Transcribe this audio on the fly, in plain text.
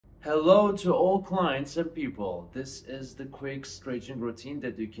Hello to all clients and people. This is the quick stretching routine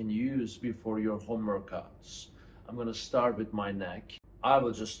that you can use before your home workouts. I'm gonna start with my neck. I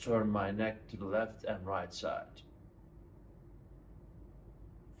will just turn my neck to the left and right side.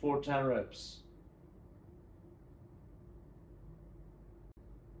 For 10 reps.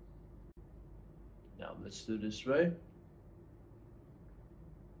 Now let's do this way.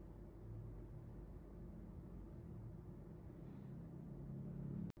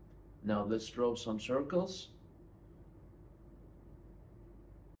 Now let's draw some circles.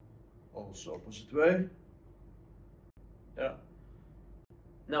 Also opposite way. Yeah.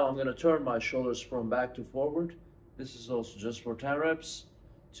 Now I'm gonna turn my shoulders from back to forward. This is also just for 10 reps.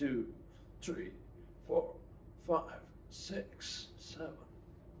 2, 3, 4, 5, 6, 7,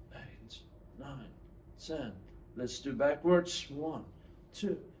 8, 9, 10. Let's do backwards. 1,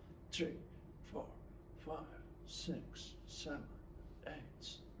 2, 3, 4, 5, 6, 7, 8,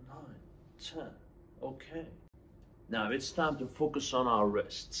 9, 10. Okay. Now it's time to focus on our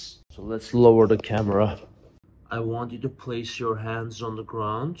wrists. So let's lower the camera. I want you to place your hands on the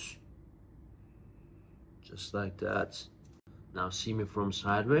ground. Just like that. Now see me from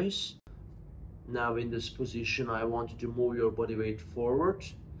sideways. Now in this position, I want you to move your body weight forward.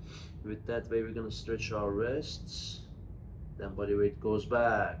 With that way, we're gonna stretch our wrists. Then body weight goes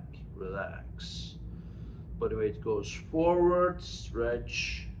back, relax. Body weight goes forward,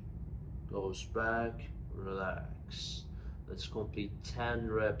 stretch, goes back, relax. Let's complete 10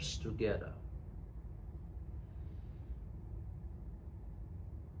 reps together.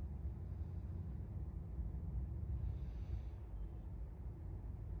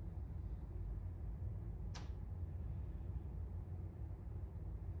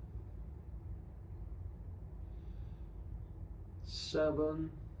 Seven,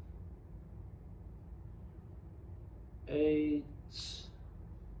 8,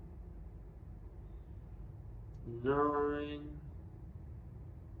 9,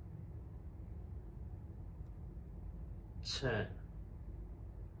 10.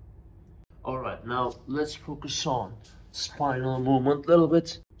 All right, now let's focus on spinal movement a little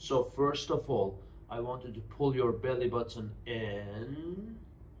bit. So first of all, I want you to pull your belly button in.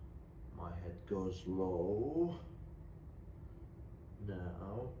 My head goes low.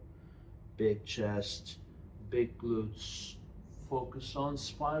 Now, big chest, big glutes. Focus on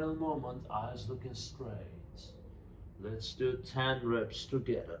spinal movement, eyes looking straight. Let's do 10 reps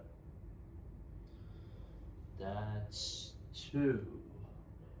together. That's 2.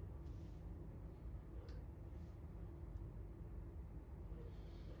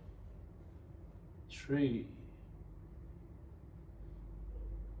 3.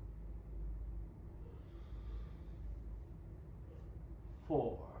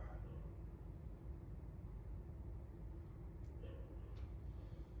 4.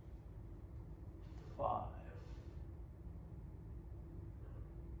 5.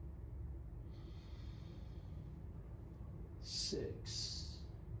 6.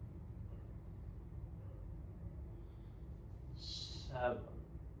 7.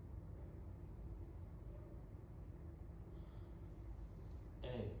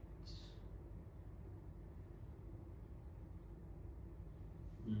 8.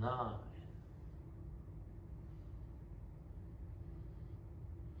 9.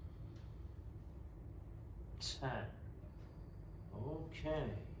 10. Okay.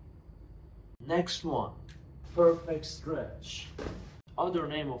 Next one, perfect stretch. Other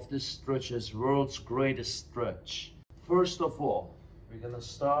name of this stretch is world's greatest stretch. First of all, we're gonna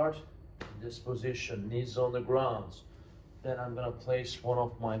start in this position, knees on the ground. Then I'm gonna place one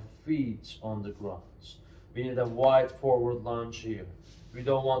of my feet on the ground. We need a wide forward lunge here. We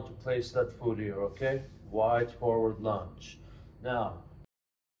don't want to place that foot here, okay? Wide forward lunge. Now,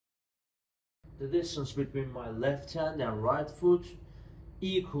 the distance between my left hand and right foot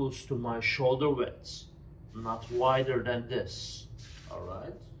equals to my shoulder width, not wider than this. All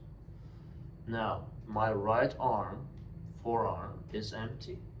right? Now, my right arm, forearm, is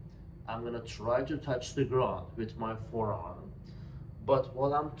empty. I'm gonna try to touch the ground with my forearm. But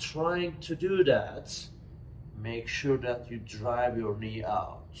while I'm trying to do that, make sure that you drive your knee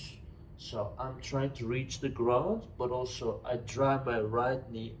out. So I'm trying to reach the ground, but also I drive my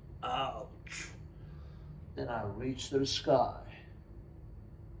right knee out. Then I reach the sky.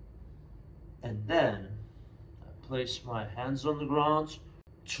 And then I place my hands on the ground,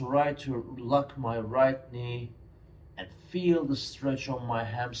 try to lock my right knee and feel the stretch on my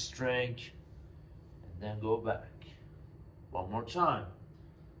hamstring, and then go back. One more time.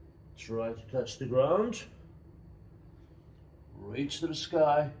 Try to touch the ground, reach to the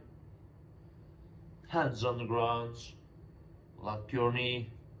sky, hands on the ground, lock your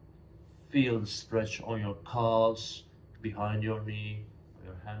knee, Feel the stretch on your calves, behind your knee,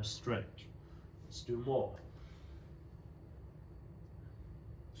 your hamstring. Let's do more.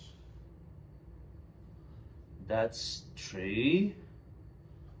 That's 3.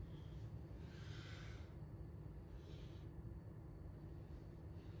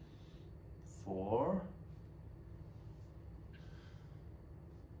 4.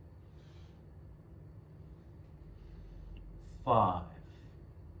 5.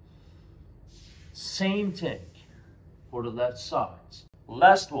 Same thing for the left side.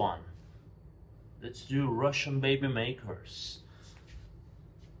 Last one. Let's do Russian baby makers.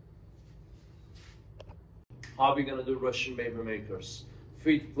 How are we gonna do Russian baby makers?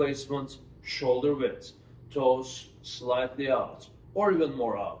 Feet placement, shoulder width, toes slightly out, or even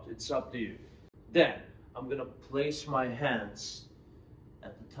more out. It's up to you. Then I'm gonna place my hands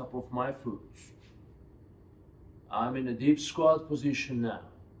at the top of my foot. I'm in a deep squat position now,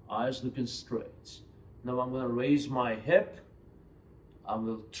 eyes looking straight. Now I'm gonna raise my hip. I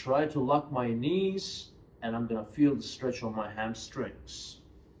will try to lock my knees, and I'm gonna feel the stretch on my hamstrings.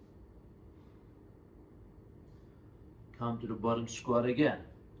 Come to the bottom squat again.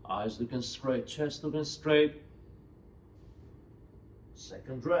 Eyes looking straight, chest looking straight.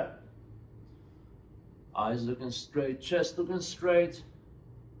 Second rep. Eyes looking straight, chest looking straight.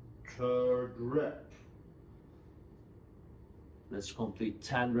 Third rep. Let's complete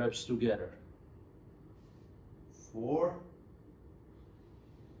 10 reps together. 4,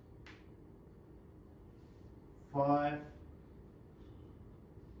 5,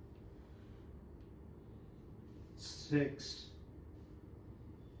 6,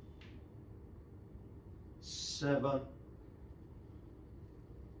 7,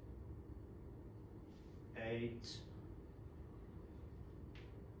 8,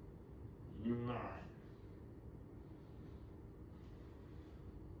 9.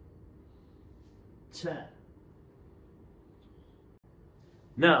 10.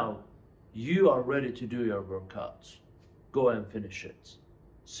 Now, you are ready to do your workout. Go and finish it.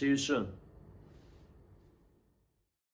 See you soon.